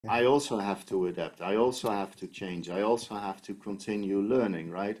Yeah. I also have to adapt. I also have to change. I also have to continue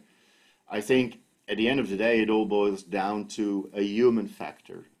learning, right? I think at the end of the day, it all boils down to a human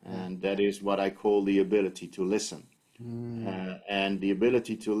factor, Yeah. and that is what I call the ability to listen. Mm. And the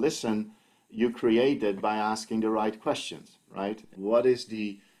ability to listen, you create that by asking the right questions, right? What is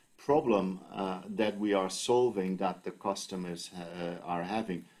the problem that we are solving that the customers are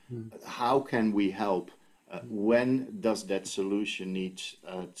having? Mm. How can we help? When does that solution need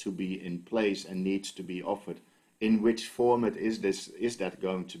to be in place and needs to be offered? In which format is that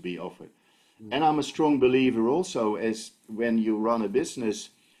going to be offered? Mm. And I'm a strong believer also as when you run a business,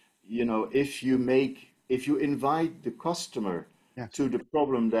 if you invite the customer Yes. to the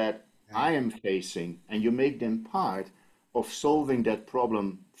problem that Yeah. I am facing and you make them part of solving that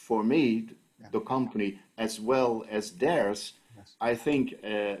problem for me, Yeah. the company, as well as theirs, Yes. I think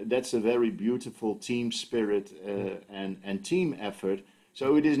that's a very beautiful team spirit Mm. and team effort. Mm.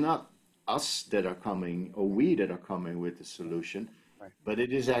 So it is not us that are coming or we that are coming with the solution, Right. but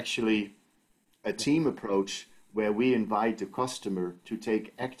it is actually a Yeah. team approach where we invite the customer to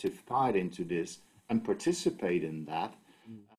take active part into this and participate in that.